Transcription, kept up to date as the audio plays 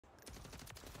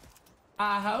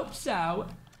I hope so.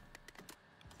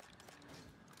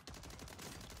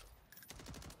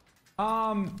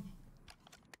 I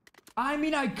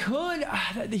mean, I could.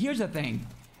 Here's the thing.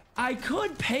 I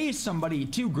could pay somebody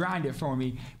to grind it for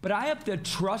me, but I have to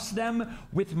trust them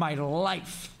with my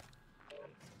life.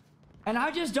 And I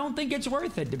just don't think it's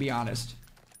worth it, to be honest.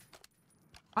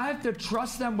 I have to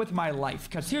trust them with my life.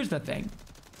 Because here's the thing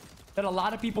that a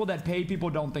lot of people that pay people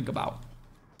don't think about.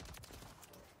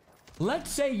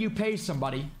 Let's say you pay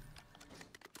somebody.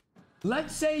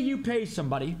 Let's say you pay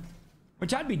somebody,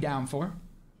 which I'd be down for.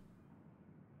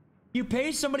 You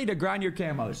pay somebody to grind your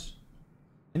camos,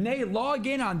 and they log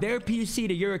in on their PC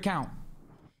to your account,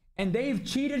 and they've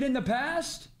cheated in the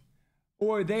past,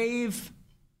 or they've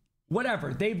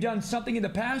whatever, they've done something in the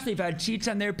past, they've had cheats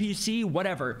on their PC,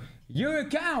 whatever. Your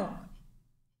account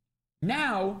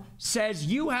now says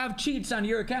you have cheats on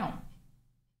your account,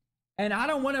 and I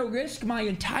don't want to risk my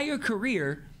entire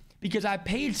career because I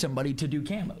paid somebody to do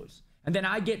camos, and then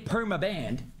I get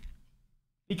perma-banned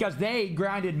because they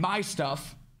grinded my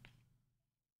stuff,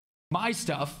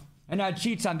 and had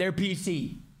cheats on their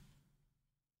PC.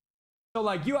 So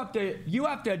like you have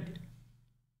to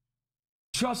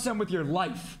trust them with your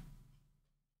life.